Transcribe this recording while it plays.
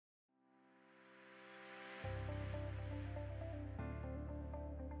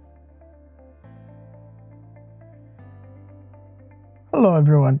Hello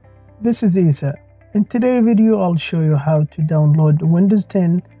everyone, this is Essa. In today's video I'll show you how to download Windows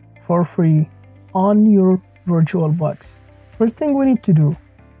 10 for free on your VirtualBox. First thing we need to do,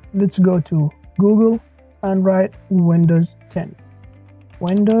 let's go to Google and write Windows 10.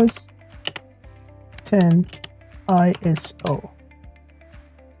 Windows 10 ISO.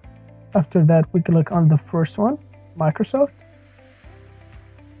 After that we click on the first one, Microsoft.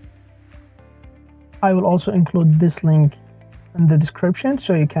 I will also include this link in the description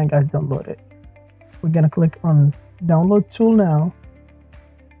so you can guys download it. We're gonna click on download tool now,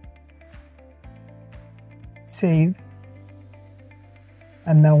 save,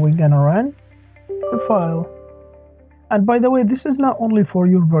 and now we're gonna run the file. And by the way, this is not only for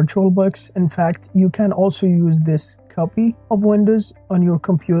your VirtualBox. In fact, you can also use this copy of Windows on your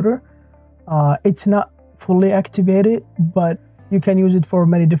computer. It's not fully activated, but you can use it for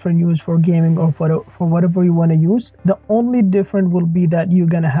many different use, for gaming or for whatever you want to use. The only difference will be that you're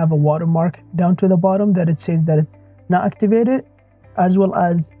gonna have a watermark down to the bottom that it says that it's not activated, as well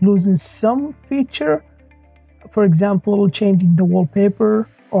as losing some feature, for example changing the wallpaper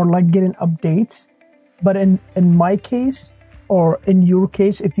or like getting updates. But in my case, or in your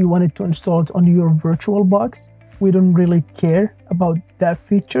case, if you wanted to install it on your VirtualBox, we don't really care about that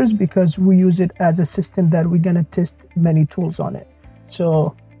features because we use it as a system that we're gonna test many tools on it.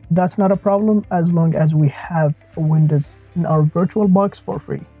 So that's not a problem as long as we have Windows in our VirtualBox for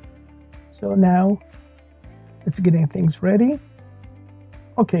free. So now it's getting things ready.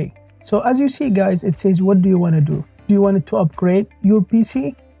 Okay, so as you see guys, it says what do you want to do? Do you want it to upgrade your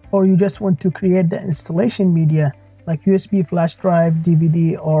PC, or you just want to create the installation media like USB flash drive,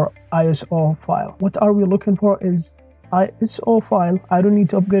 DVD, or ISO file? What are we looking for is ISO file. I don't need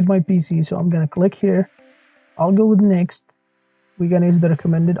to upgrade my PC, so I'm gonna click here. I'll go with next. We're gonna use the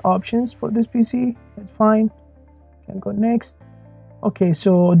recommended options for this PC. That's fine. Can go next. Okay,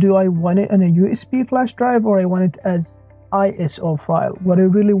 so do I want it in a USB flash drive or I want it as ISO file? What I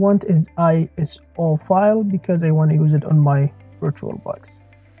really want is ISO file because I want to use it on my VirtualBox.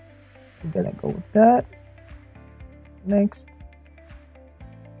 I'm gonna go with that. Next.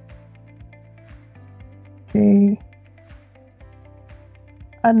 Okay.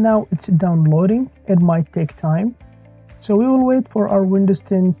 And now it's downloading. It might take time. So we will wait for our Windows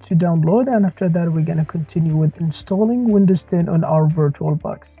 10 to download, and after that we're gonna continue with installing Windows 10 on our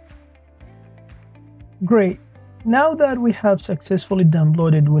VirtualBox. Great. Now that we have successfully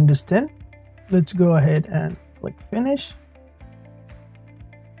downloaded Windows 10, let's go ahead and click finish.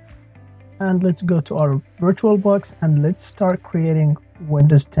 And let's go to our VirtualBox and let's start creating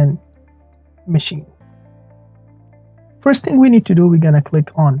Windows 10 machine. First thing we need to do, we're gonna click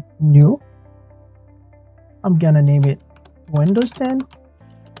on new. I'm gonna name it Windows 10.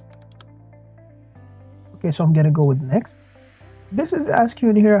 Okay, so I'm gonna go with next. This is asking you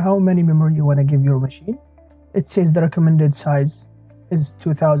in here how many memory you want to give your machine. It says the recommended size is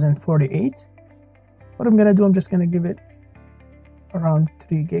 2048. What I'm gonna do, I'm just gonna give it around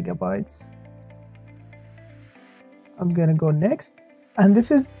 3 gigabytes. I'm gonna go next, and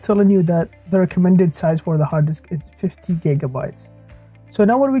this is telling you that the recommended size for the hard disk is 50 gigabytes. So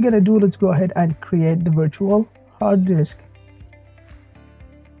now what we're gonna do, let's go ahead and create the virtual hard disk,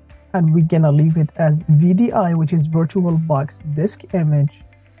 and we're gonna leave it as VDI, which is VirtualBox disk image.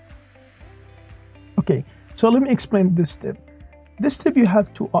 Okay, so let me explain this step. This step, you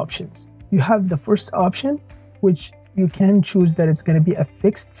have two options. You have the first option, which you can choose that it's going to be a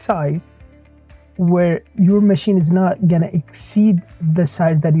fixed size where your machine is not going to exceed the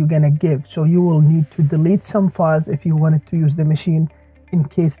size that you're going to give. So you will need to delete some files if you wanted to use the machine in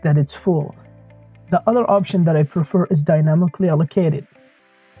case that it's full. The other option that I prefer is dynamically allocated.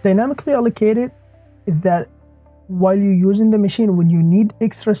 Dynamically allocated is that while you're using the machine, when you need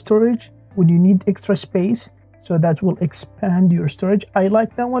extra storage, when you need extra space, so that will expand your storage. I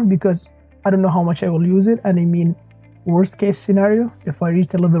like that one because I don't know how much I will use it, and I mean, worst case scenario, if I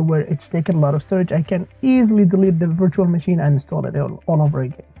reach a level where it's taken a lot of storage, I can easily delete the virtual machine and install it all over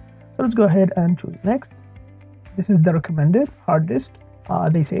again. So let's go ahead and choose next. This is the recommended hard disk.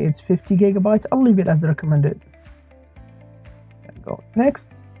 They say it's 50 gigabytes. I'll leave it as the recommended. And go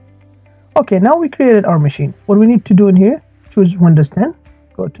next. Okay, now we created our machine. What we need to do in here, choose Windows 10,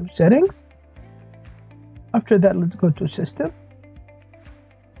 go to settings. After that, let's go to system.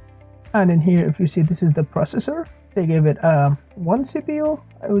 And in here, if you see, this is the processor. They gave it 1 CPU.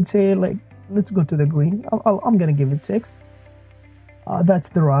 I would say, like, let's go to the green. I'm gonna give it 6. That's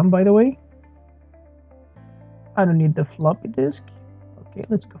the RAM, by the way. I don't need the floppy disk. Okay,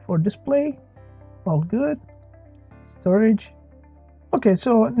 let's go for display. All good. Storage. Okay,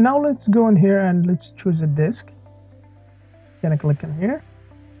 so now let's go in here and let's choose a disk. Gonna click on here,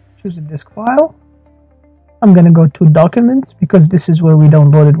 choose a disk file. I'm gonna go to documents because this is where we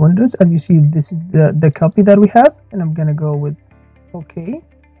downloaded Windows. As you see, this is the copy that we have, and I'm gonna go with OK.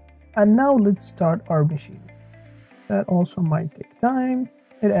 And now let's start our machine. That also might take time.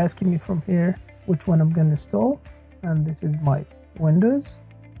 It asking me from here which one I'm gonna install, and this is my Windows.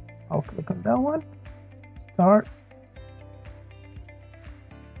 I'll click on that one, start.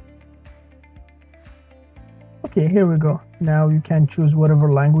 Okay, here we go. Now you can choose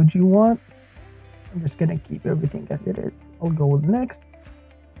whatever language you want. I'm just gonna keep everything as it is. I'll go with next,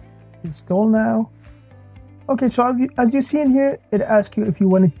 install now. Okay, so as you see in here, it asks you if you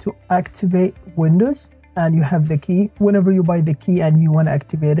wanted to activate Windows and you have the key. Whenever you buy the key and you want to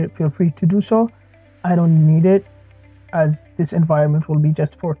activate it, feel free to do so. I don't need it as this environment will be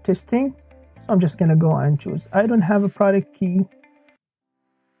just for testing. So I'm just gonna go and choose I don't have a product key.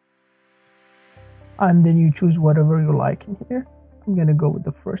 And then you choose whatever you like in here. I'm gonna go with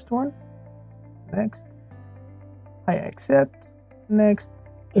the first one. Next, I accept. Next.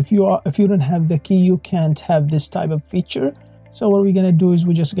 If you don't have the key, you can't have this type of feature. So what we're gonna do is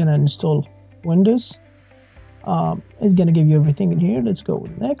we're just gonna install Windows. It's gonna give you everything in here. Let's go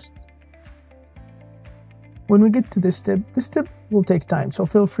with next. When we get to this step will take time. So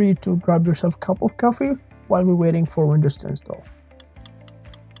feel free to grab yourself a cup of coffee while we're waiting for Windows to install.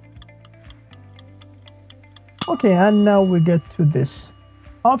 Okay, and now we get to this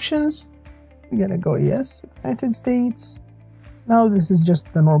options. We're gonna go yes, United States. Now this is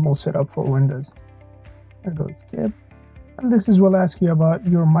just the normal setup for Windows. I go skip, and this is will ask you about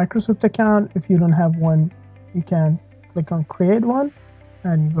your Microsoft account. If you don't have one, you can click on create one,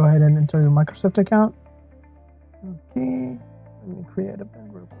 and you go ahead and enter your Microsoft account. Okay, let me create a pen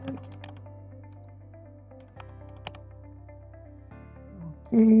real quick.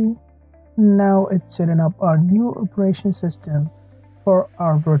 Okay, now it's setting up our new operation system for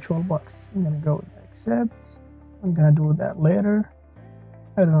our VirtualBox. I'm gonna go with accept. I'm gonna do that later.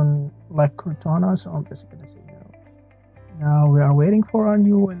 I don't like Cortana, so I'm just gonna say no. Now we are waiting for our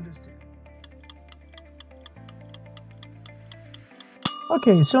new Windows 10.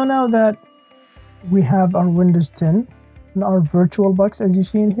 Okay, so now that we have our Windows 10 and our VirtualBox as you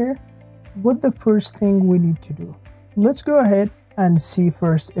see in here, what the first thing we need to do? Let's go ahead and see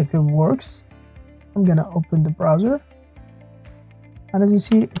first if it works. I'm gonna open the browser. And as you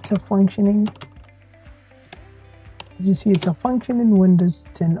see, it's a functioning. As you see, it's a functioning Windows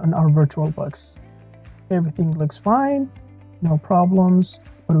 10 on our VirtualBox. Everything looks fine, no problems.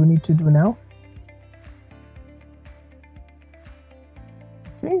 What do we need to do now?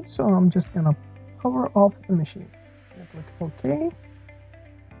 Okay, so I'm just gonna power off the machine. Click OK.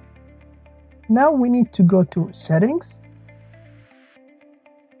 Now we need to go to settings.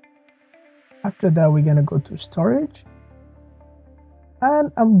 After that, we're gonna go to storage.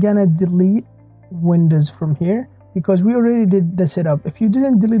 And I'm gonna delete Windows from here because we already did the setup. If you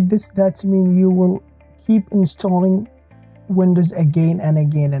didn't delete this, that means you will keep installing Windows again and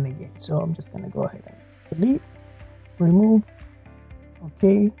again and again. So I'm just gonna go ahead and delete, remove.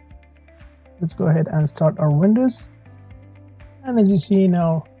 Okay, let's go ahead and start our Windows. And as you see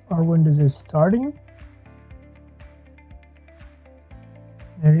now, our Windows is starting.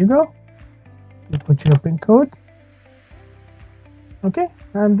 There you go. You put your PIN code. Okay,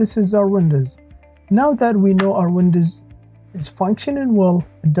 and this is our Windows. Now that we know our Windows is functioning well,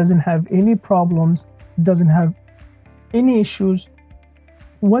 it doesn't have any problems, it doesn't have any issues,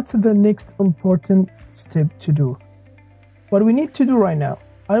 what's the next important step to do? What we need to do right now,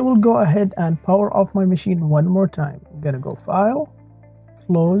 I will go ahead and power off my machine one more time. I'm gonna go File,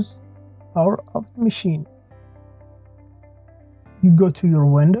 Close, Power off the machine. You go to your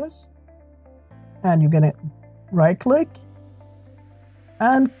Windows, and you're gonna right click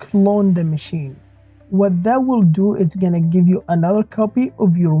and clone the machine. What that will do, it's gonna give you another copy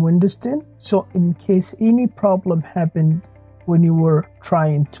of your Windows 10. So in case any problem happened when you were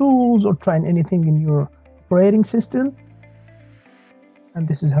trying tools or trying anything in your operating system, and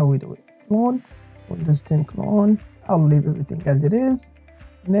this is how we do it. Clone, Windows 10 clone. I'll leave everything as it is.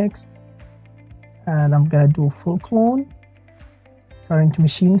 Next, and I'm gonna do full clone. Current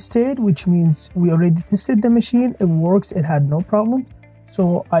machine state, which means we already tested the machine, it works, it had no problem.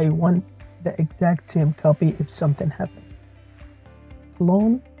 So I want the exact same copy if something happened.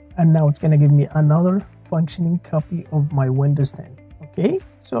 Clone, and now it's gonna give me another functioning copy of my Windows 10. Okay,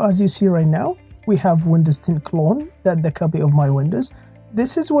 so as you see right now, we have Windows 10 clone, that the copy of my Windows.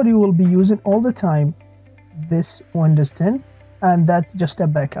 This is what you will be using all the time, this Windows 10, and that's just a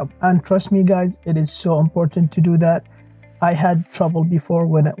backup. And trust me guys, it is so important to do that. I had trouble before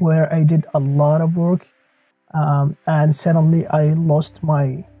where I did a lot of work and suddenly I lost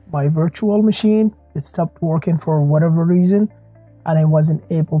my virtual machine. It stopped working for whatever reason, and I wasn't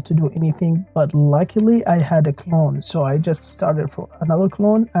able to do anything. But luckily I had a clone, so I just started for another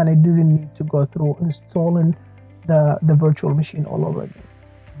clone, and I didn't need to go through installing the virtual machine all over again.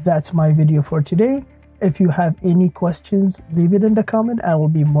 That's my video for today. If you have any questions, leave it in the comment. I will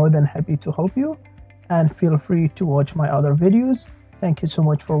be more than happy to help you, and feel free to watch my other videos. Thank you so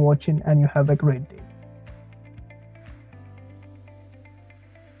much for watching, and you have a great day.